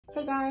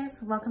Hey guys,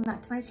 welcome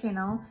back to my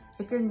channel.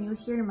 If you're new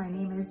here, my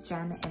name is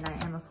Jen and I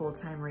am a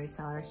full-time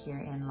reseller here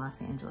in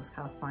Los Angeles,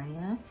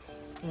 California.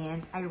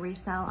 And I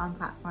resell on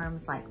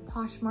platforms like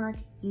Poshmark,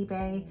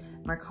 eBay,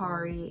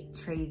 Mercari,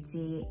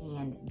 Tradesy,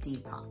 and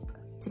Depop.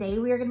 Today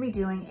we are going to be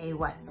doing a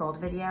what sold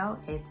video.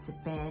 It's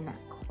been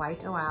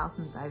quite a while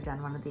since I've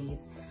done one of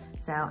these,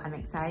 so I'm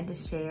excited to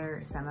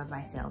share some of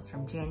my sales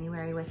from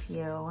January with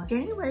you.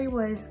 January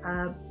was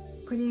a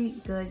pretty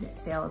good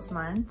sales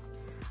month.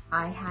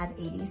 I had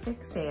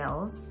 86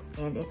 sales,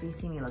 and if you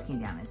see me looking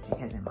down, it's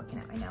because I'm looking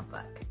at my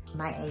notebook.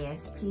 My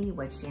ASP,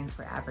 which stands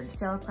for average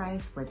sale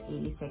price, was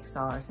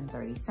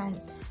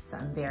 $86.30, so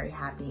I'm very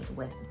happy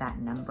with that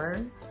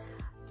number.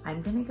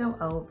 I'm gonna go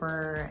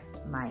over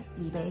my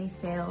eBay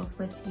sales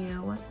with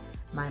you,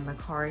 my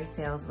Mercari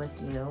sales with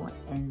you,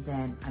 and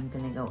then I'm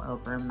gonna go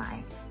over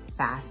my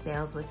fast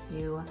sales with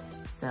you.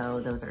 So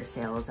those are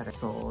sales that are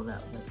sold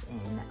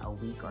within a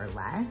week or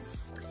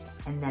less.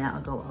 And then I'll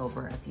go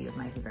over a few of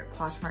my favorite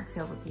Poshmark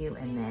sales with you,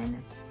 and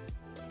then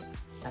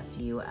a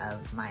few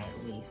of my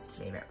least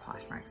favorite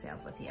Poshmark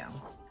sales with you.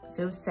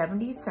 So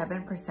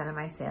 77% of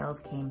my sales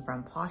came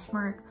from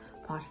Poshmark.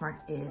 Poshmark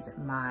is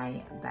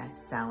my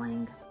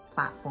best-selling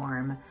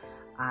platform.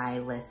 I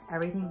list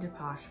everything to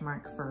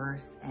Poshmark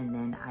first, and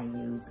then I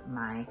use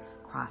my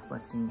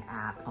cross-listing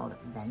app called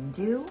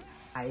Vendoo.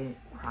 I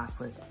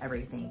cross-list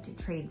everything to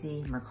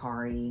Tradesy,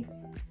 Mercari,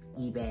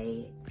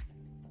 eBay,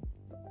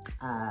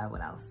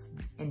 what else?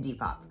 And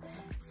Depop.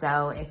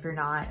 So if you're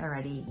not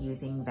already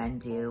using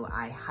Vendoo,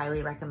 I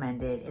highly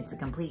recommend it. It's a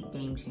complete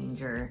game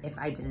changer. If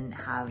I didn't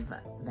have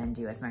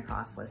Vendoo as my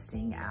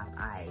cross-listing app,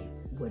 I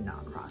would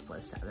not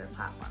cross-list to other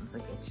platforms.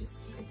 Like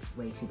it's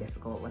way too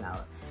difficult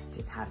without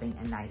just having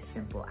a nice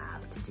simple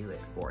app to do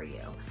it for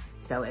you.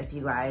 So if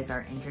you guys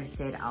are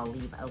interested, I'll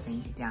leave a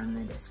link down in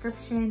the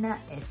description.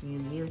 If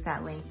you use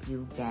that link,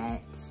 you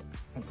get,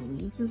 I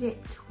believe you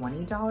get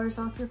 $20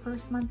 off your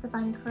first month if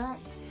I'm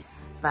correct.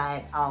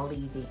 But I'll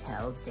leave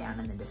details down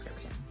in the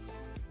description.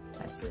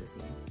 That's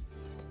Lucy.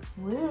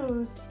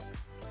 Luz.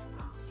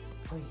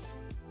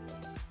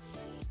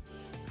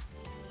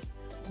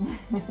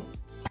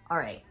 All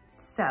right,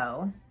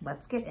 so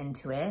let's get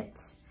into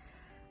it.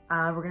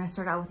 We're gonna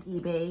start out with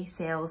eBay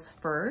sales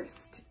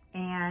first.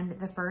 And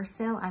the first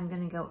sale I'm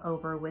gonna go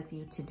over with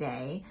you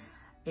today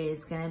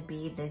is gonna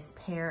be this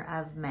pair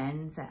of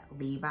men's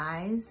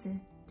Levi's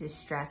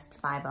distressed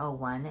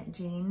 501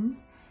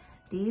 jeans.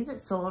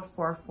 These sold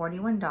for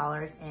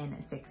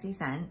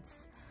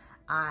 $41.60.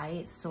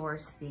 I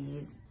sourced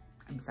these,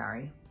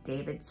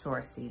 David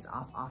sourced these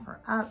off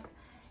OfferUp,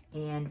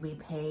 and we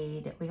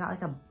got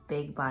like a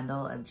big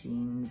bundle of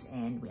jeans,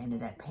 and we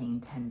ended up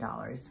paying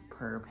 $10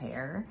 per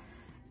pair.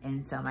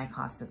 And so my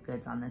cost of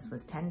goods on this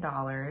was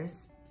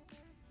 $10,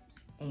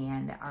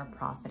 and our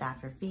profit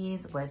after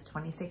fees was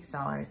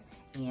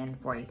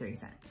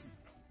 $26.43.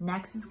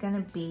 Next is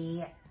gonna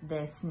be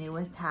this new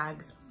with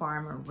tags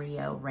Farm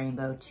Rio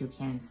Rainbow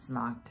Toucan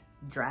Smocked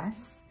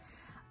dress.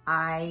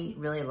 I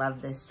really love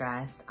this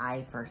dress.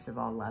 I first of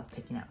all love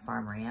picking up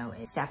Farm Rio.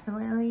 It's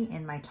definitely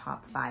in my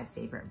top 5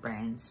 favorite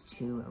brands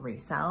to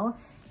resell.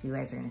 You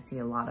guys are gonna see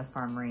a lot of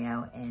Farm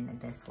Rio in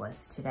this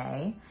list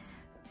today.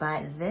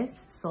 But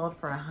this sold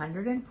for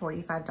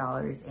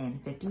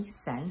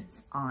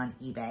 $145.50 on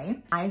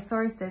eBay. I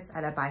sourced this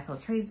at a buy-sell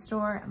trade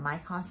store. My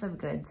cost of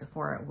goods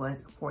for it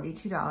was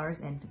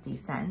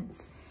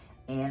 $42.50,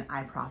 and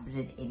I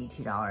profited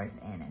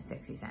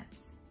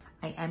 $82.60.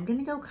 I am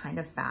gonna go kind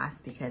of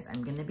fast because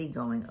I'm gonna be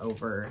going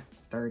over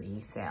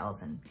 30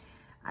 sales, and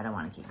I don't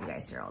wanna keep you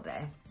guys here all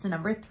day. So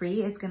number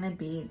 3 is gonna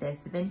be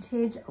this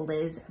vintage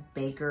Liz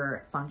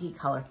Baker funky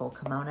colorful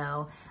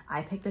kimono.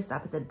 I picked this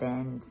up at the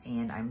bins,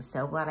 and I'm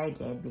so glad I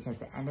did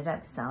because it ended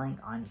up selling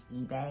on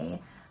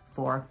eBay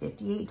for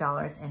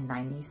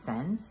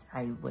 $58.90.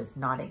 I was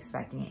not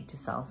expecting it to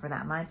sell for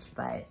that much,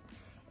 but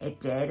it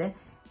did.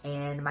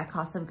 And my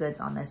cost of goods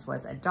on this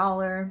was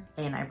 $1,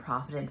 and I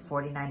profited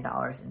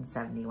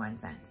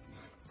 $49.71.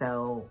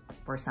 So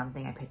for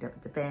something I picked up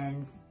at the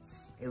bins,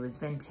 it was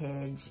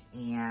vintage,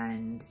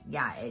 and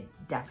yeah, it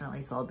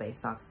definitely sold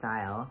based off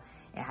style.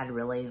 It had a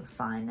really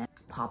fun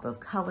pop of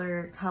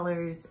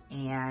colors,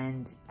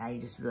 and I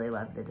just really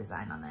love the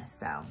design on this.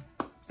 So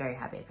very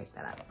happy I picked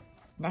that up.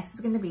 Next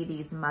is gonna be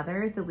these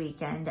Mother the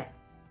Weekend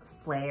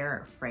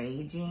Flare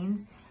Fray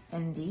jeans,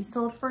 and these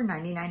sold for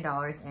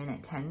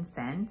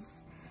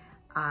 $99.10.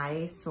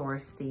 I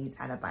sourced these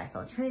at a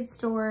buy-sell trade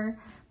store.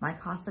 My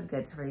cost of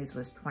goods for these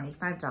was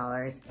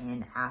 $25,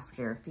 and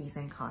after fees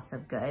and cost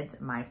of goods,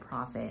 my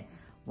profit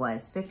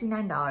was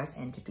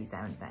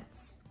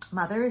 $59.57.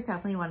 Mother is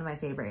definitely one of my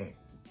favorite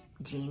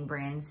jean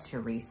brands to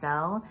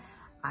resell.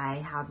 I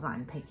have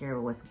gotten pickier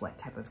with what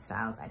type of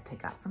styles I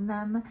pick up from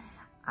them.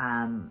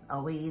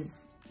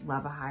 Always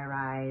love a high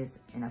rise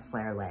and a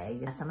flare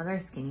leg. Some of their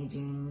skinny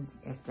jeans,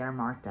 if they're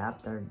marked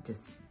up, they're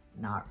just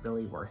not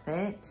really worth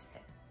it,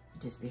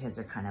 just because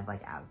they're kind of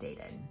like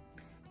outdated.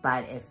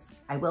 But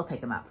I will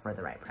pick them up for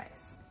the right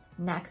price.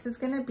 Next is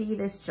gonna be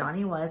this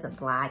Johnny Was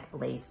black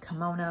lace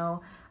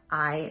kimono.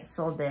 I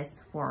sold this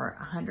for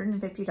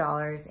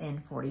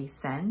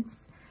 $150.40.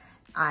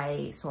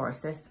 I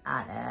sourced this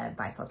at a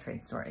buy-sell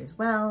trade store as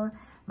well.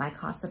 My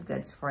cost of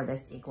goods for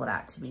this equaled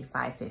out to be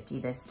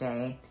 $5.50 this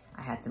day.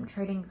 I had some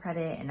trading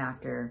credit, and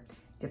after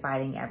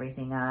dividing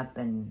everything up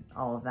and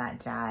all of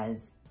that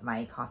jazz,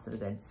 my cost of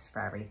goods for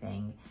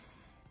everything,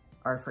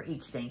 or for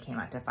each thing, came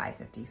out to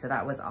 $5.50. So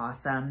that was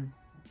awesome.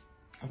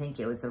 I think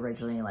it was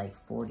originally like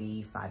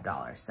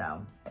 $45.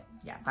 So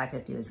yeah,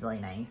 $5.50 was really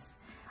nice.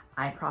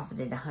 I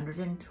profited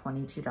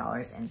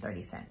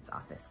 $122.30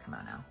 off this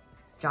kimono.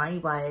 Johnny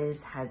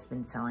Was has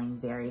been selling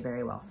very,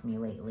 very well for me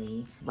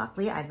lately.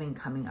 Luckily, I've been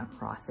coming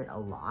across it a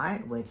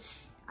lot,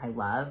 which I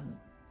love.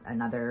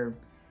 Another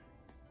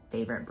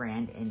favorite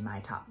brand in my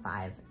top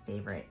 5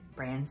 favorite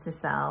brands to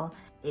sell.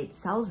 It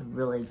sells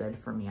really good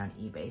for me on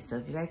eBay. So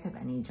if you guys have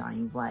any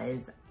Johnny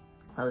Was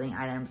clothing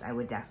items, I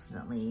would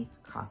definitely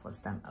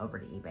cross-list them over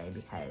to eBay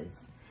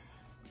because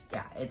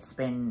yeah, it's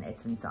been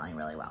selling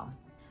really well.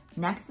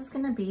 Next is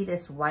gonna be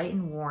this White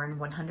and Worn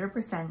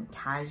 100%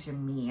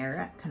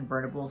 cashmere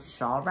convertible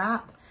shawl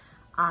wrap.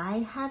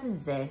 I had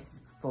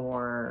this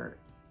for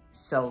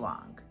so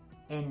long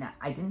and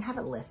I didn't have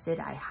it listed.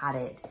 I had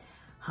it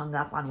hung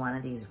up on one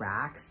of these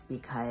racks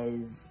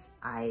because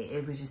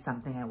it was just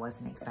something I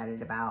wasn't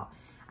excited about.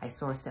 I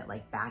sourced it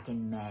like back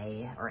in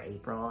May or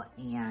April,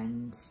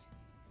 and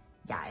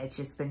yeah, it's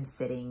just been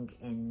sitting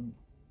in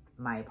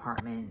my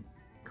apartment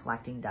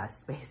collecting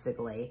dust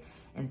basically.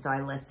 And so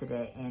I listed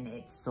it and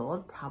it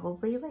sold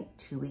probably like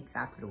 2 weeks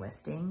after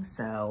listing.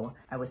 So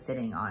I was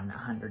sitting on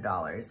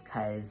 $100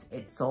 because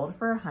it sold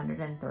for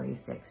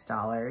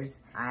 $136.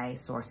 I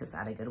sourced this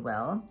at a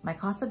Goodwill. My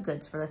cost of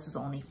goods for this was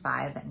only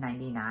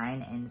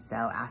 $5.99. And so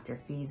after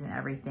fees and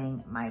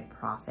everything, my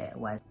profit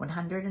was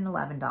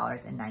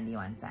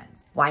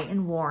 $111.91. White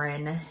and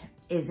Worn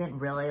isn't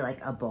really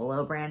like a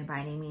BOLO brand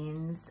by any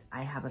means.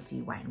 I have a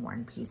few White and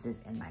Worn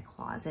pieces in my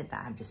closet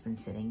that have just been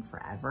sitting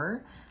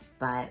forever.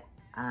 But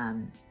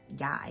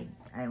yeah, I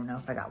don't know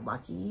if I got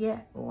lucky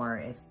or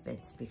if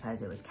it's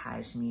because it was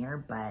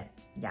cashmere, but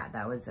yeah,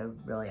 that was a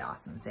really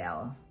awesome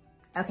sale.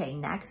 Okay,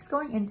 next,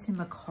 going into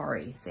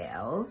Mercari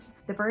sales.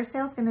 The first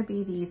sale is gonna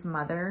be these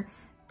the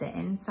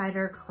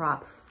Insider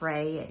Crop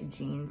Fray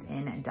jeans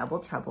in Double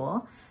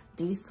Trouble.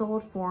 These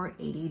sold for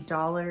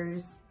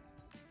 $80.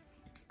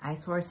 I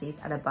sourced these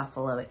at a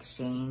Buffalo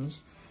Exchange.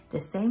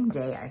 The same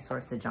day I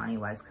sourced the Johnny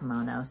Was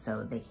kimono,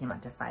 so they came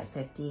out to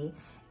 $5.50,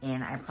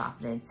 and I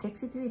profited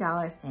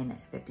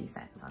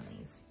 $63.50 on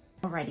these.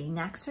 Alrighty,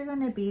 next are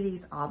gonna be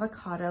these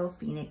Avocado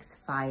Phoenix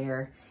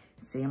Fire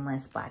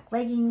seamless black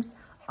leggings.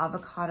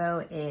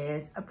 Avocado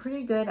is a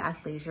pretty good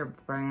athleisure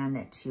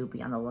brand to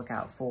be on the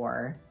lookout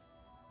for.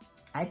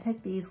 I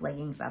picked these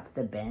leggings up at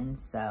the bin,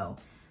 so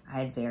I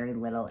had very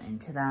little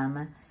into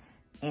them,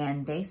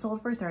 and they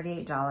sold for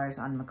 $38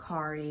 on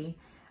Mercari.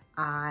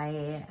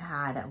 I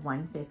had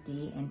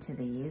 $150 into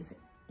these,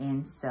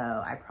 and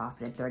so I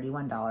profited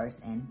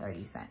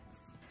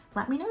 $31.30.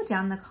 Let me know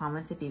down in the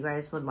comments if you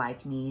guys would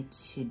like me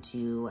to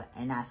do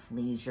an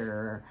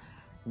athleisure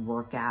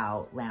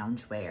workout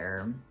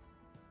loungewear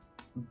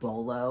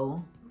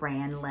BOLO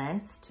brand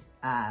list.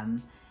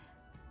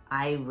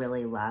 I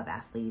really love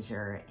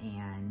athleisure,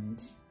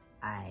 and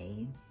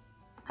I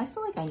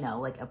feel like I know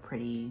like a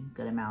pretty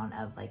good amount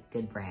of like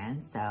good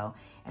brands. So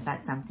if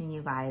that's something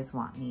you guys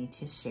want me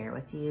to share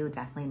with you,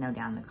 definitely know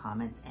down in the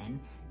comments, and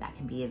that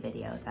can be a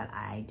video that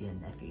I do in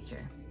the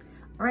future.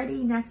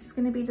 Alrighty, next is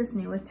gonna be this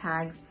new with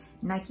tags,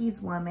 Nike's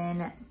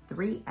Woman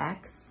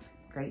 3X,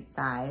 great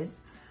size,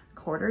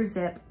 quarter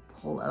zip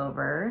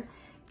pullover.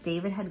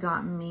 David had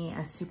gotten me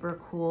a super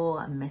cool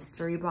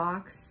mystery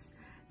box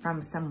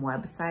from some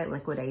website,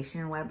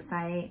 liquidation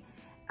website,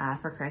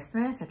 for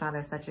Christmas. I thought it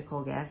was such a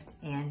cool gift.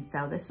 And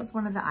so this was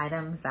one of the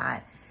items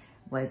that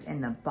was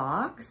in the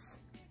box,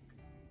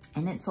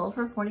 and it sold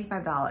for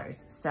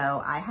 $45.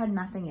 So I had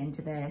nothing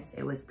into this.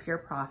 It was pure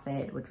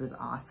profit, which was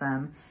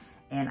awesome.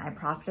 And I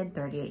profited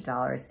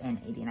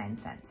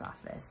 $38.89 off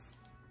this.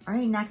 All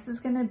right, next is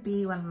gonna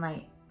be one of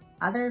my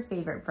other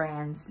favorite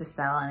brands to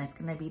sell, and it's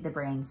gonna be the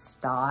brand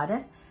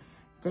Staud.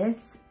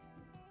 This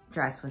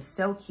dress was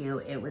so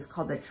cute. It was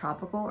called the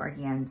Tropical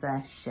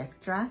Organza Shift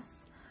Dress.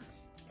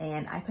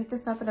 And I picked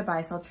this up at a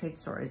buy-sell trade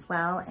store as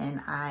well,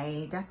 and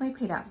I definitely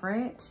paid up for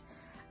it.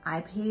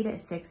 I paid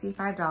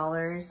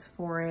 $65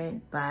 for it,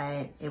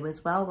 but it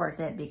was well worth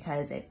it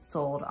because it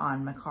sold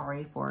on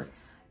Mercari for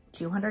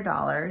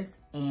 $200,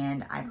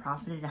 and I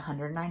profited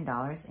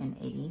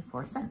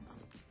 $109.84.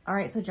 All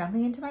right, so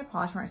jumping into my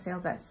Poshmark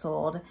sales that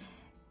sold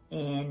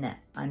in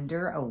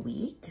under a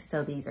week.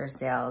 So these are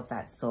sales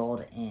that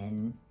sold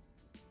in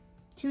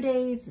 2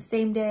 days, the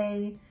same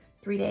day,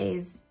 3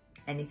 days,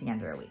 anything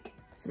under a week.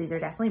 So these are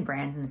definitely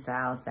brands and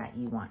styles that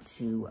you want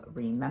to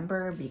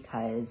remember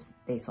because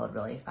they sold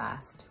really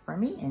fast for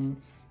me, and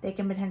they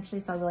can potentially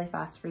sell really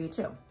fast for you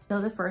too.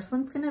 So the first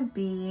one's gonna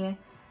be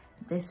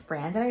this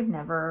brand that I've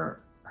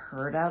never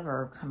heard of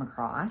or come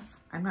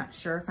across. I'm not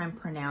sure if I'm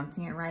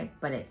pronouncing it right,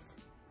 but it's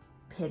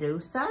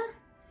Pitusa,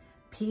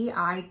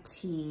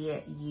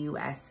 P-I-T-U-S-A.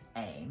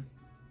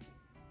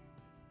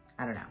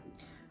 I don't know.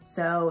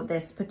 So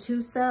this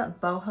Patusa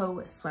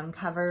boho swim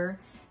cover,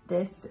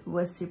 this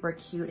was super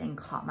cute and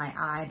caught my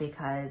eye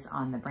because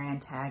on the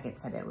brand tag, it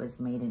said it was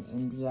made in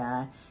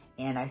India,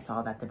 and I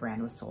saw that the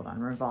brand was sold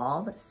on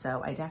Revolve.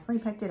 So I definitely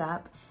picked it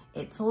up.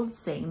 It sold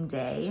same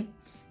day,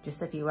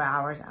 just a few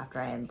hours after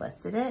I had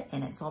listed it,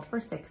 and it sold for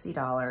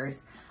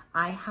 $60.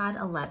 I had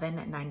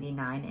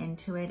 $11.99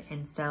 into it,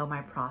 and so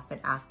my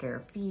profit after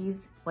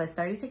fees was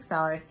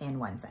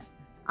 $36.01.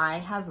 I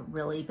have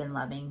really been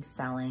loving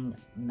selling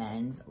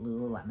men's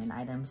Lululemon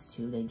items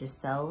too. They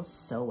just sell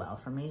so well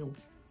for me.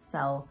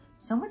 Sell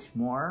so much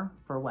more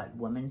for what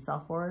women sell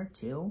for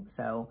too.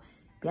 So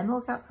be on the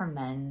lookout for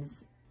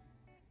men's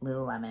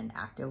Lululemon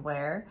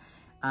activewear,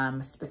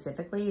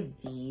 specifically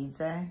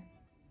these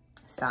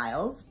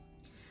styles.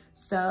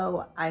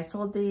 So I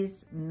sold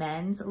these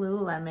men's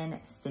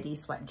Lululemon City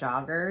Sweat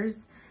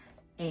joggers,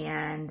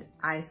 and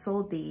I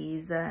sold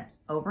these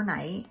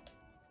overnight.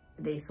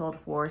 They sold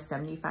for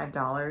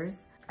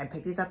 $75. I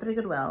picked these up at a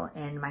Goodwill,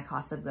 and my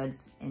cost of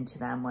goods into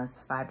them was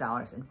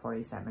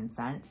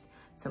 $5.47.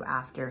 So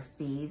after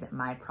fees,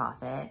 my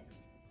profit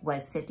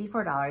was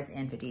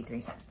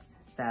 $54.53.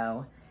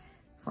 So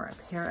for a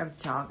pair of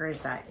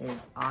joggers, that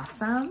is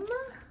awesome.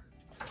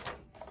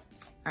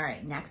 All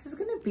right, next is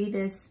gonna be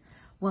this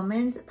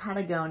women's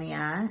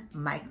Patagonia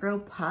micro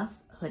puff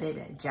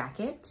hooded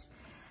jacket.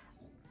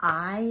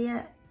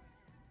 I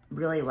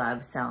really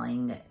love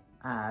selling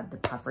the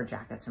puffer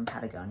jackets from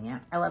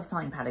Patagonia. I love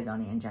selling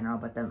Patagonia in general,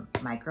 but the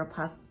micro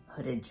puff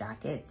hooded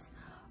jackets,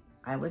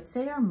 I would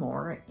say, are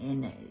more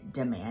in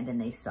demand and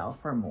they sell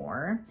for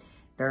more.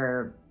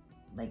 They're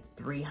like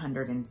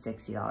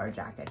 $360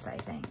 jackets, I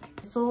think.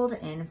 Sold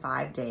in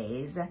 5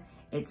 days.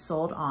 It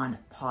sold on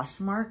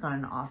Poshmark on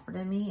an offer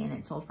to me, and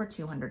it sold for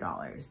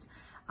 $200.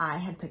 I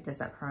had picked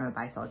this up from a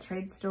buy-sell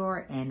trade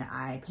store, and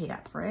I paid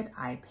up for it.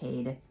 I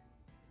paid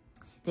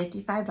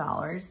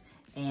 $55,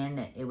 and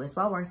it was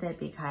well worth it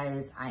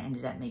because I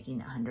ended up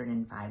making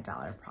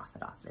 $105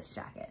 profit off this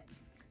jacket.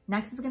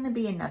 Next is gonna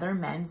be another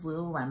men's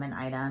Lululemon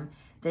item.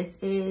 This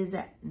is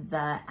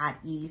the At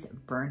Ease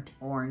Burnt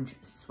Orange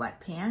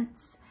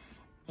Sweatpants,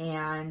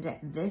 and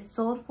this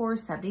sold for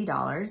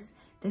 $70.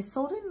 This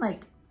sold in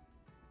like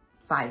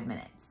 5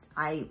 minutes.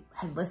 I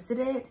had listed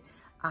it.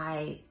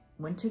 I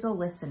went to go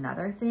list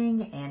another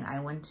thing, and I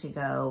went to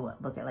go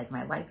look at like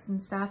my likes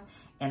and stuff,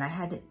 and I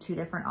had 2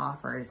 different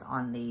offers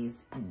on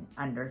these in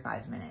under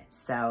 5 minutes.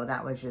 So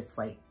that was just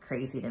like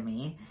crazy to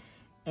me.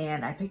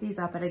 And I picked these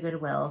up at a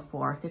Goodwill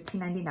for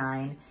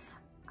 $15.99.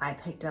 I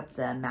picked up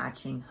the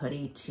matching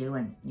hoodie too,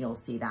 and you'll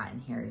see that in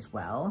here as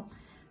well.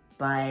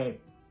 But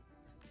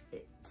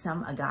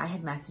a guy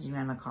had messaged me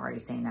on Macari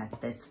saying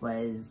that this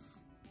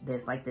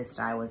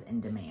style was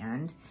in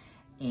demand,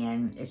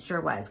 and it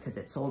sure was because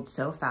it sold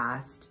so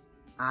fast.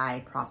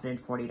 I profited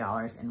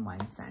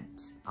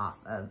 $40.01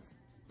 off of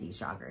these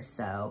joggers.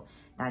 So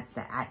that's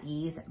the At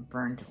Ease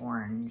Burnt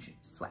Orange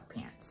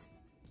Sweatpants.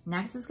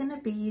 Next is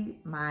gonna be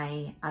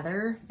my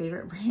other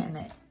favorite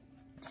brand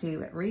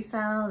to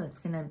resell. It's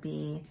gonna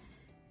be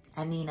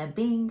Anina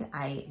Bing.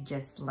 I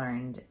just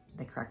learned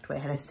the correct way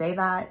how to say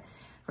that.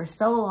 For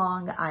so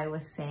long, I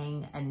was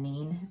saying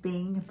Anine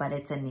Bing, but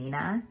it's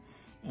Anina,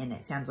 and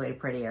it sounds way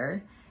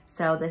prettier.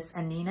 So this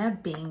Anina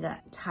Bing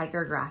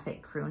Tiger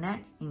Graphic crew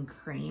neck in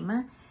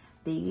cream.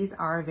 These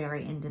are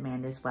very in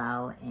demand as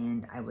well,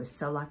 and I was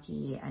so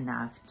lucky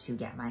enough to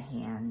get my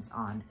hands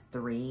on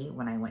 3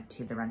 when I went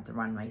to the Rent the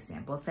Runway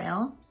sample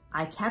sale.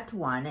 I kept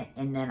one,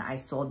 and then I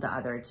sold the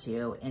other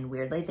 2, and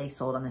weirdly, they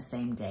sold on the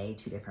same day,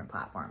 2 different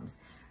platforms.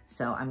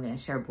 So I'm gonna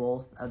share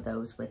both of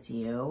those with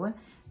you.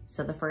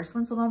 So the first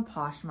one sold on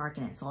Poshmark,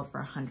 and it sold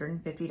for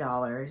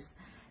 $150.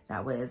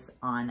 That was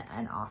on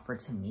an offer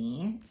to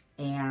me.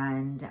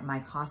 And my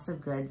cost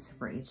of goods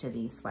for each of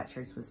these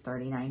sweatshirts was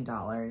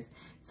 $39.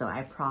 So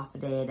I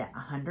profited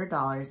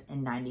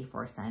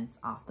 $100.94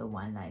 off the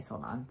one that I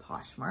sold on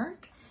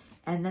Poshmark.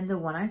 And then the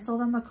one I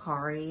sold on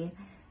Macari,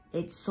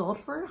 it sold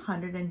for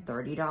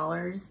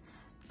 $130,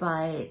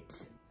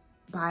 but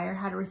buyer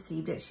had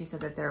received it. She said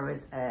that there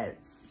was a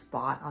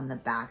spot on the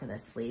back of the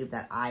sleeve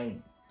that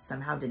I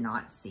somehow did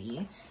not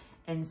see.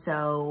 And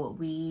so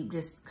we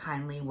just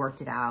kindly worked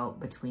it out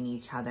between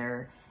each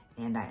other,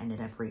 and I ended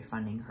up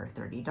refunding her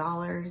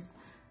 $30.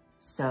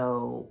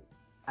 So,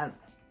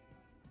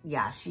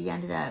 yeah, she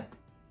ended up,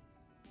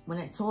 when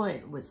it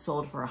was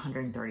sold for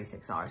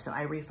 $136. So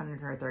I refunded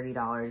her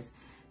 $30.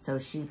 So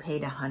she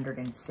paid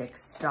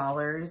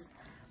 $106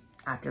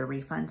 after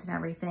refunds and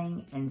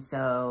everything. And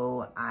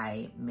so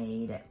I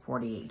made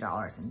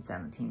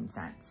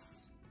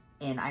 $48.17.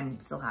 And I'm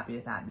still happy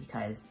with that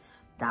because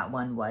that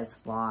one was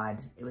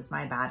flawed. It was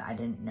my bad. I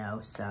didn't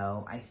know.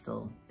 So I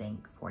still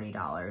think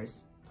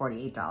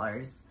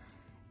 $48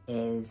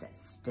 is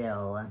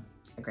still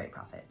a great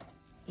profit.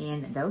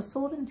 And those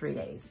sold in 3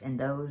 days, and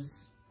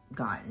those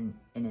got an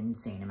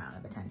insane amount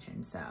of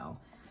attention. So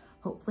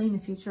hopefully in the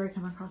future I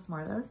come across more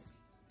of those.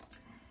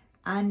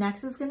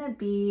 Next is gonna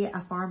be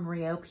a Farm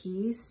Rio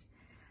piece.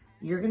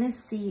 you're gonna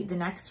see the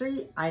next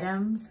 3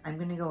 items I'm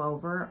gonna go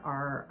over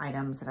are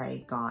items that I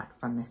got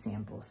from the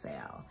sample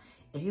sale.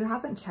 If you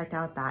haven't checked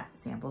out that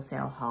sample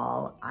sale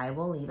haul, I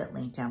will leave it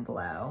linked down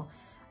below.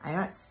 I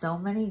got so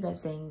many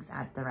good things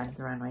at the Rent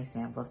the Runway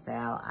sample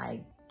sale.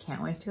 I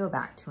can't wait to go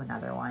back to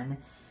another one,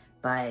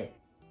 but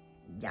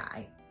yeah,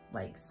 I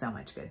like so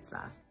much good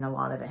stuff. And a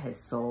lot of it has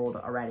sold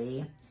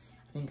already.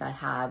 I think I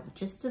have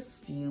just a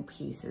few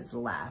pieces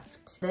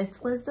left.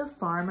 This was the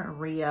Farm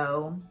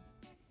Rio,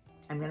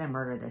 I'm gonna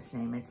murder this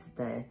name. It's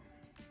the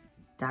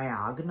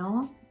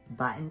diagonal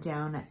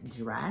button-down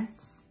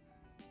dress.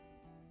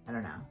 I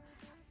don't know.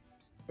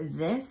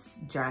 This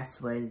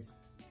dress was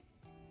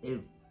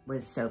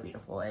so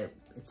beautiful.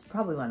 It's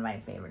probably one of my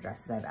favorite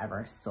dresses I've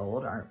ever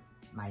sold, or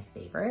my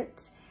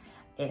favorite.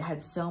 It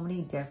had so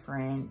many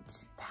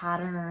different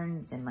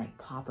patterns and like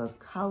pop of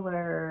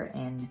color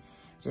and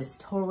just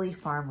totally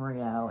Farm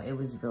Rio. It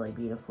was really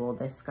beautiful.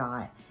 This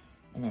got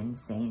an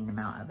insane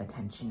amount of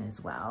attention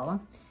as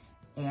well.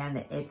 And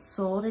it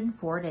sold in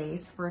 4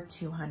 days for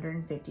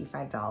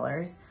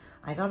 $255.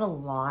 I got a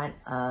lot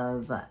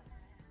of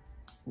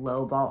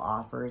lowball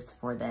offers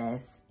for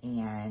this,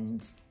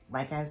 and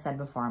like I've said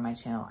before on my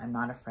channel, I'm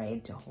not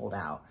afraid to hold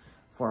out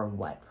for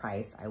what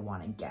price I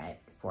want to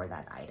get for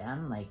that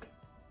item. Like,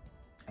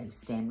 I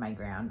stand my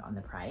ground on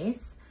the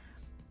price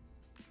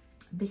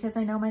because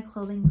I know my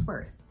clothing's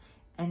worth.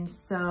 And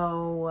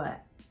so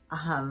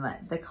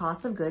the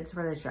cost of goods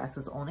for this dress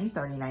was only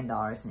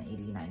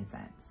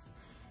 $39.89.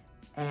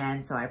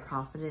 And so I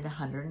profited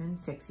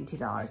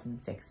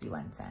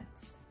 $162.61.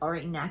 All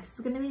right, next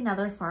is gonna be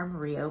another Farm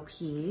Rio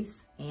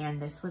piece. And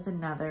this was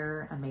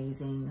another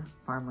amazing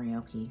Farm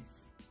Rio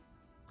piece.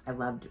 I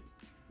loved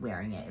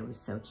wearing it. It was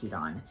so cute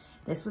on.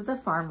 This was a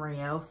Farm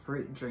Rio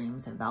Fruit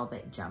Dreams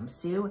velvet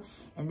jumpsuit.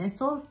 And this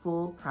sold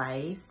full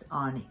price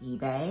on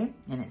eBay.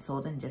 And it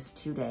sold in just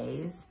 2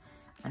 days.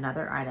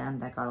 Another item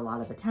that got a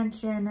lot of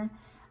attention.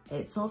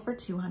 It sold for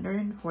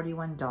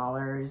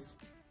 $241.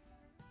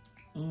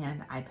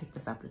 And I picked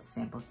this up at the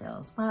sample sale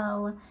as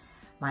well.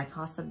 My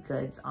cost of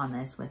goods on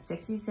this was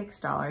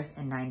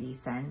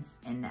 $66.90,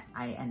 and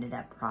I ended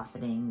up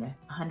profiting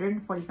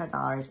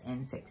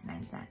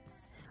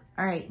 $145.69.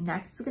 All right,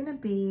 next is gonna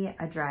be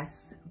a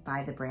dress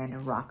by the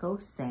brand Rocco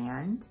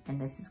Sand,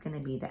 and this is gonna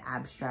be the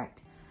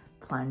Abstract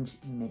Plunge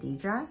Midi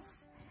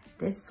dress.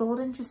 This sold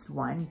in just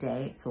 1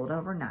 day. It sold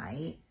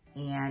overnight,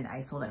 and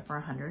I sold it for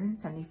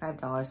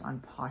 $175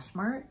 on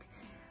Poshmark.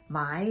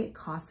 My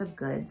cost of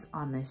goods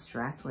on this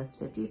dress was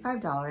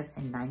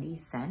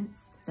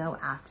 $55.90. So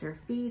after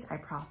fees, I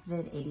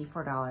profited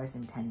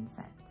 $84.10.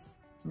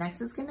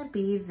 Next is gonna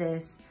be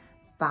this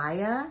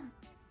Baya,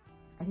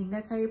 I think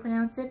that's how you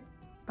pronounce it,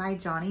 by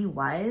Johnny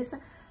Was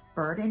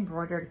bird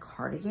embroidered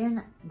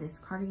cardigan. This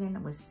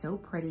cardigan was so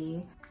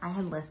pretty. I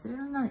had listed it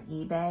on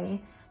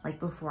eBay like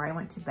before I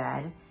went to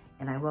bed,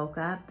 and I woke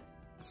up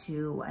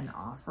to an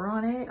offer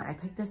on it. I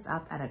picked this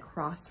up at a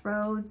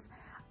Crossroads.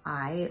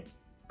 I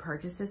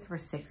purchased this for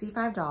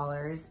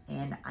 $65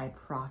 and I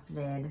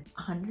profited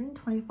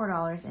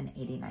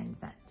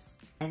 $124.89.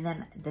 And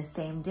then the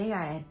same day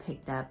I had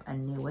picked up a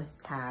new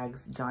with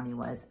tags Johnny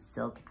Was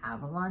Silk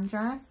Avalon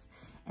dress,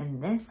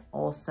 and this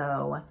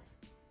also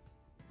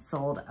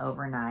sold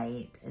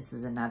overnight. This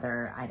was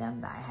another item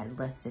that I had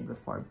listed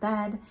before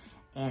bed,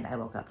 and I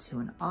woke up to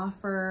an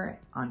offer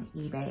on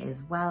eBay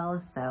as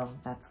well. So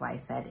that's why I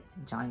said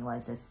Johnny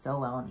Was does so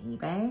well on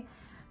eBay.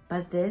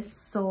 But this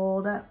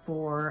sold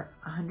for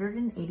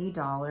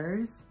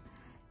 $180,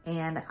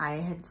 and I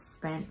had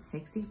spent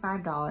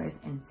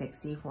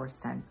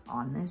 $65.64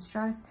 on this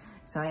dress.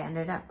 So I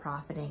ended up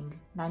profiting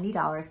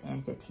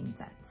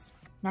 $90.15.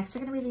 Next are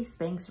gonna be these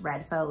Spanx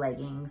Red Faux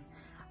leggings.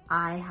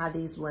 I had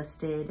these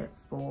listed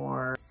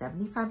for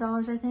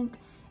 $75, I think,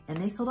 and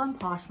they sold on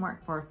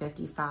Poshmark for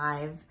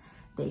 $55.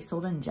 They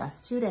sold in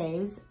just 2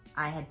 days.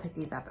 I had picked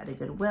these up at a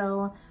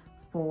Goodwill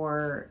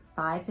for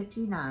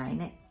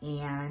 $5.59,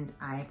 and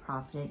I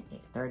profited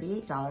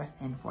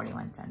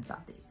 $38.41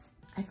 off these.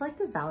 I feel like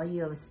the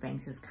value of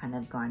Spanx has kind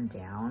of gone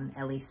down,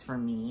 at least for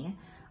me.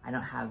 I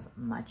don't have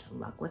much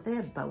luck with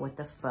it, but with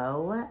the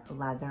faux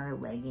leather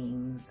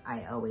leggings,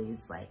 I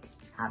always like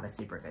have a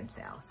super good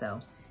sale.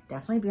 So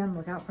definitely be on the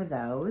lookout for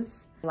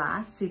those.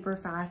 Last super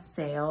fast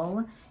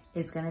sale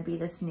is gonna be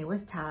this new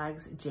with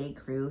tags J.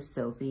 Crew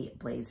Sophie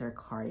Blazer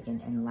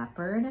cardigan in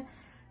leopard.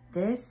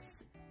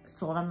 This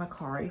sold on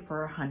Mercari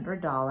for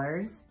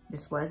 $100.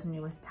 This was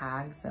new with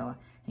tags, so I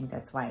think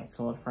that's why it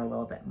sold for a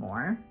little bit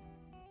more.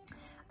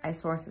 I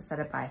sourced this at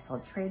a buy sell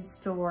trade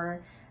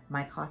store.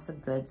 My cost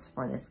of goods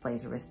for this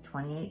blazer was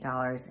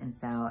 $28, and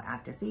so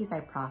after fees, I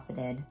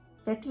profited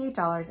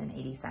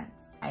 $58.80.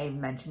 I've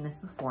mentioned this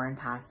before in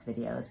past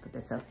videos, but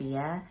the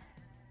Sophia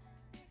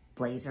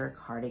blazer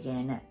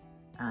cardigan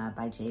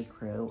by J.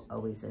 Crew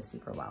always does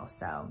super well.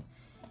 So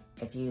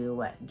if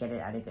you get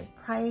it at a good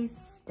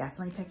price,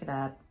 definitely pick it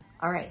up.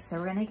 All right, so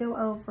we're gonna go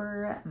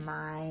over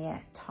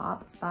my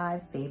top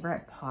 5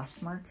 favorite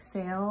Poshmark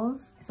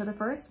sales. So the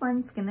first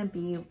one's gonna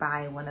be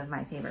by one of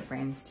my favorite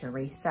brands to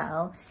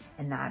resell,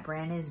 and that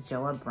brand is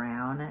Joa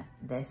Brown.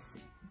 This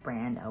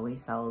brand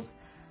always sells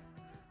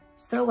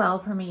so well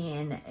for me,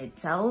 and it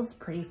sells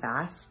pretty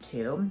fast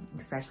too,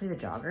 especially the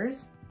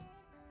joggers.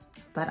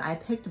 But I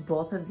picked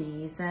both of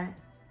these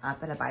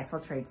up at a buy sell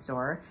trade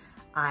store.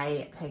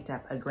 I picked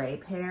up a gray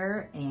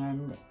pair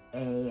and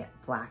a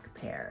black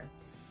pair,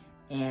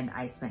 and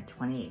I spent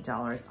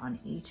 $28 on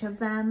each of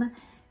them.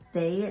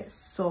 They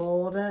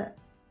sold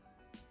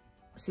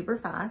super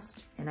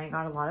fast and I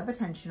got a lot of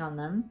attention on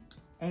them.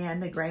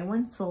 And the gray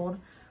one sold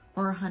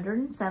for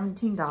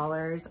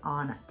 $117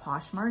 on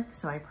Poshmark,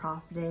 so I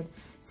profited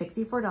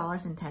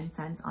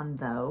 $64.10 on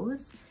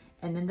those.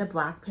 And then the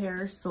black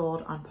pair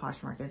sold on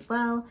Poshmark as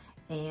well,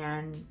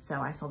 and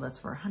so I sold those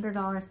for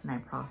 $100 and I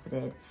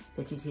profited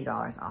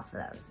 $52 off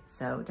of those.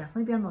 So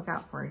definitely be on the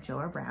lookout for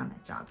Joe Brown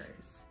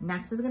joggers.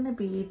 Next is gonna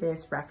be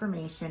this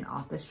Reformation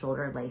off the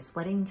shoulder lace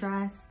wedding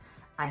dress.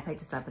 I picked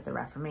this up at the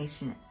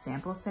Reformation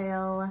sample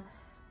sale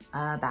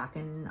back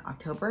in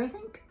October, I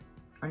think,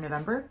 or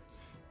November.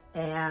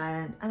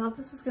 And I thought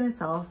this was gonna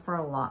sell for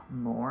a lot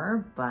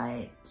more,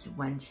 but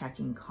when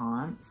checking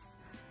comps,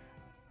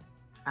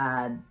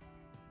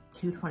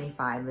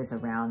 $225 is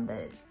around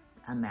the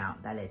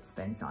amount that it's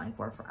been selling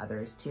for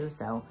others too.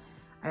 So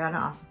I got an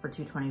offer for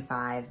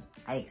 $225.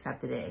 I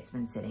accepted it. It's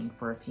been sitting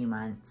for a few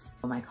months.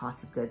 My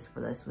cost of goods for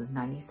this was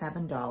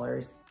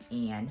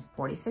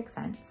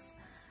 $97.46.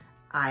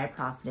 I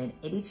profited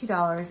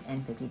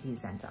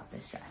 $82.52 off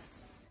this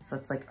dress. So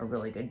it's like a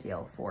really good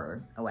deal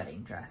for a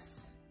wedding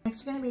dress.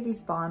 Next are gonna be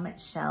these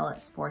Bombshell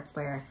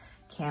Sportswear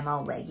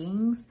Camo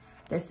Leggings.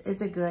 This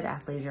is a good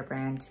athleisure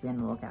brand to be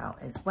on the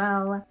lookout as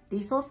well.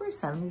 These sold for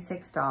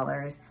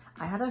 $76.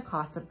 I had a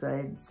cost of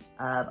goods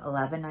of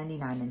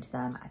 $11.99 into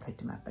them. I picked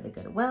them up at a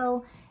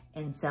Goodwill.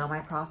 And so my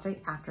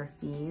profit after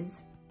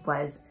fees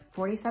was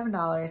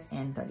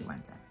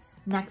 $47.31.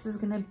 Next is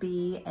gonna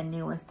be a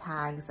new with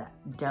tags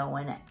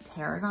Doan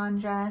Tarragon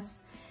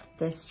dress.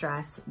 This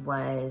dress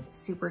was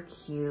super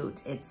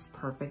cute. It's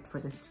perfect for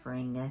the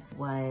spring. It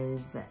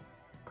was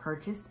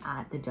purchased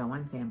at the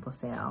Doan sample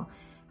sale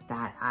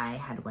that I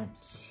had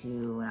went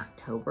to in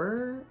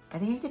October. I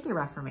think I get the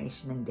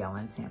Reformation and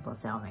Doan sample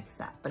sale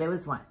mixed up, but it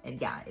was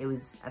it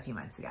was a few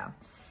months ago.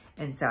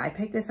 And so I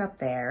picked this up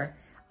there.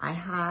 I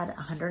had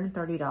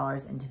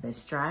 $130 into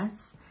this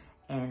dress,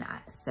 and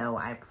so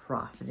I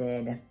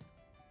profited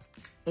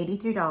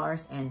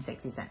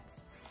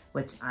 $83.60,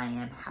 which I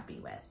am happy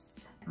with.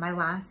 My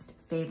last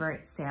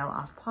favorite sale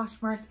off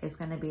Poshmark is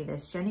gonna be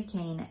this Jenny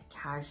Kane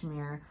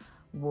Cashmere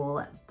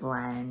Wool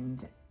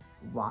Blend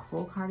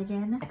waffle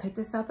cardigan. I picked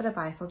this up at a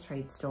buy sell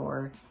trade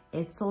store.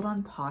 It sold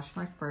on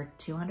Poshmark for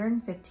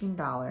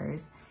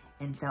 $215,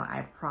 and so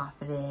I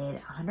profited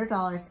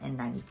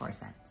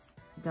 $100.94.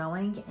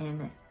 Going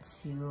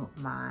into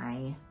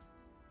my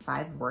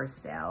 5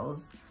 worst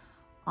sales,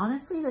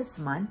 honestly this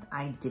month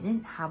I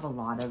didn't have a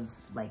lot of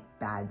like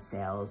bad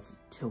sales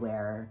to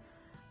where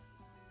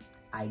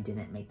I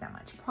didn't make that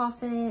much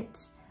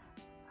profit.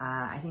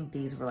 I think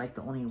these were like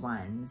the only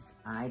ones.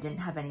 I didn't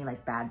have any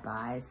like bad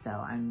buys, so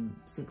I'm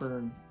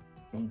super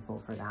thankful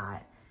for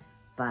that.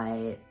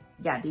 But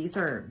yeah, these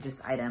are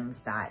just items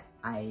that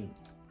I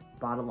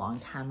bought a long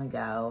time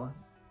ago,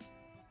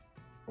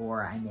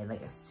 or I made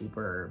like a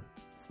super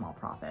small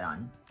profit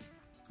on.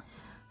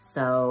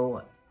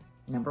 So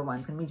number 1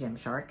 is gonna be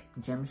Gymshark.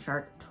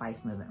 Gymshark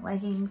twice movement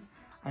leggings.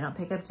 I don't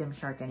pick up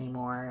Gymshark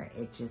anymore.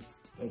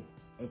 It's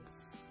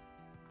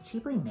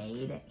cheaply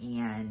made,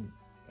 and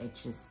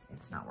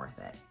it's not worth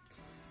it.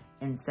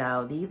 And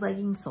so these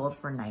leggings sold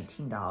for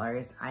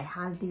 $19. I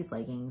had these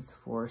leggings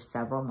for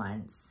several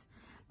months.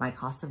 My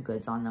cost of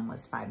goods on them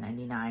was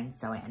 $5.99,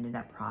 so I ended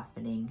up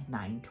profiting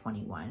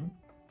 $9.21,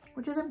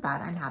 which isn't bad.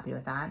 I'm happy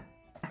with that.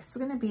 Next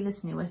is gonna be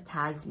this new with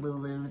tags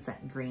Lulu's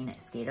green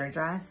skater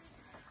dress.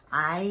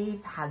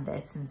 I've had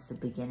this since the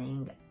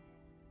beginning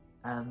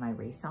of my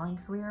reselling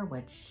career,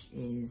 which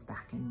is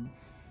back in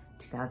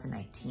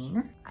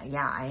 2019.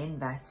 Yeah, I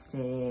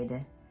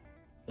invested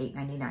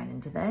 $8.99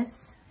 into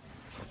this,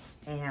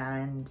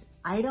 and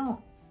I don't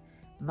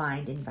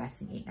mind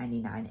investing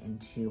 $8.99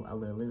 into a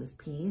Lulu's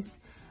piece,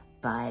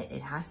 but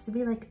it has to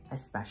be like a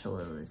special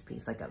Lulu's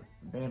piece.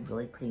 They have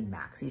really pretty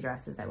maxi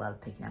dresses. I love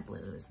picking up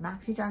Lulu's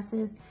maxi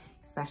dresses,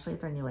 especially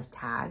if they're new with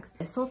tags.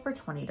 It sold for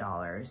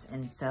 $20,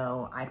 and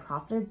so I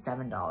profited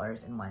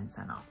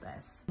 $7.01 off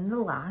this. And the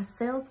last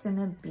sale is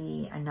gonna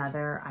be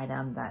another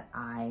item that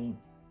I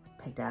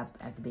picked up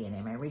at the beginning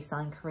of my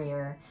reselling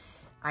career.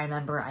 I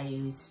remember I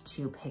used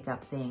to pick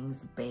up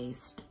things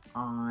based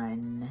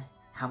on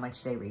how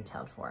much they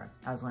retailed for.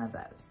 I was one of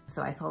those.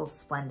 So I saw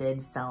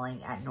Splendid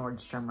selling at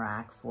Nordstrom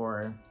Rack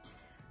for,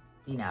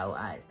 you know,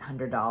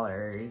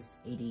 $100,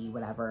 80,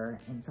 whatever.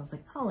 And so I was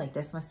like, oh, like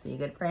this must be a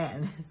good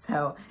brand.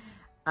 So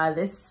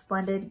this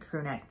Splendid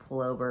crew neck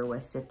pullover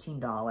was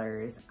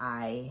 $15.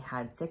 I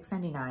had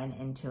 $6.99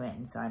 into it,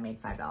 and so I made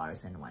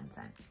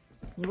 $5.01.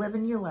 You live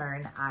and you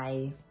learn.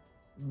 I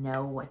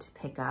know what to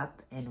pick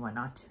up and what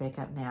not to pick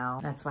up now.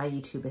 That's why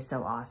YouTube is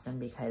so awesome,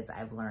 because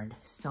I've learned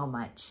so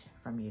much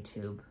from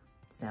YouTube.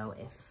 So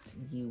if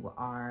you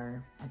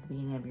are at the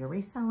beginning of your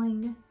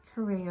reselling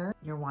career,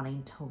 you're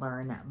wanting to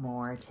learn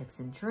more tips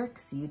and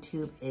tricks,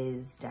 YouTube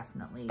is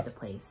definitely the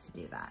place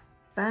to do that.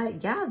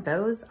 But yeah,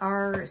 those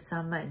are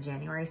some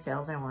January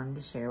sales I wanted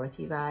to share with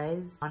you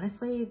guys.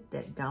 Honestly,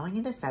 going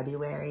into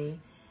February,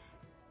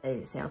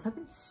 sales have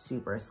been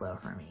super slow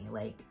for me.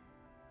 Like,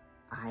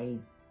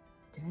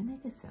 did I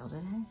make a sale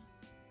today?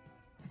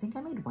 I think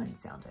I made one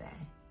sale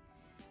today.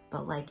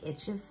 But like,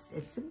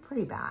 it's been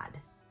pretty bad.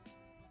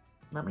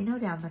 Let me know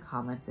down in the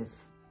comments if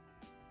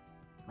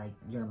like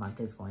your month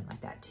is going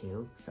like that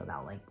too. So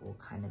that like will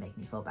kind of make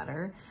me feel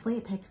better. Hopefully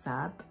it picks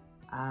up.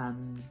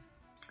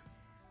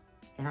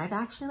 And I've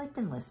actually like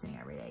been listening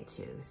every day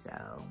too.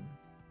 So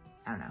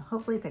I don't know,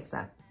 hopefully it picks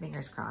up,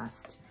 fingers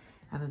crossed.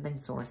 I haven't been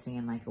sourcing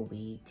in like a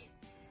week.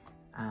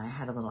 I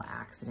had a little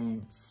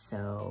accident,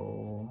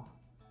 so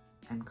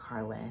I'm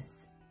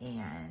carless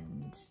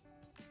and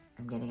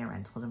I'm getting a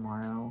rental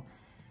tomorrow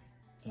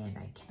and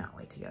I cannot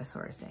wait to go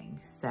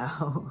sourcing.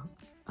 So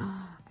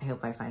I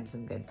hope I find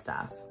some good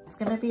stuff. That's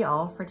gonna be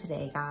all for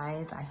today,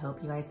 guys. I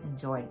hope you guys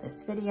enjoyed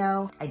this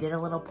video. I did a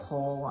little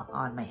poll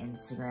on my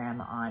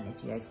Instagram on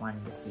if you guys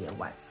wanted to see a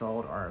what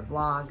sold or a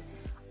vlog.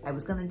 I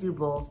was gonna do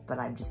both, but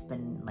I've just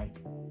been like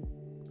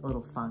a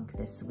little funk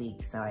this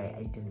week, so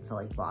I didn't feel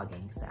like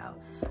vlogging. So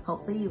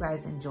hopefully you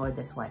guys enjoyed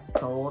this what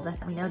sold.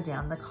 Let me know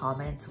down in the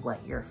comments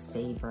what your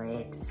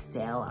favorite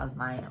sale of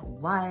mine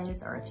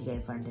was, or if you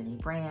guys learned any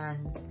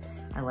brands.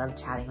 I love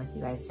chatting with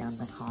you guys down in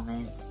the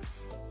comments.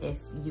 If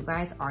you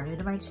guys are new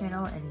to my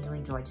channel and you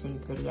enjoyed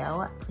today's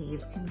video,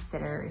 please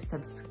consider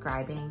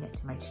subscribing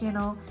to my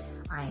channel.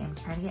 I am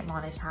trying to get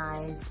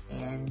monetized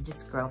and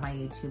just grow my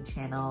YouTube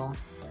channel,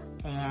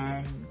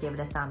 and give it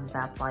a thumbs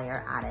up while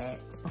you're at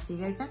it. I'll see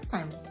you guys next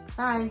time.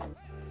 Bye.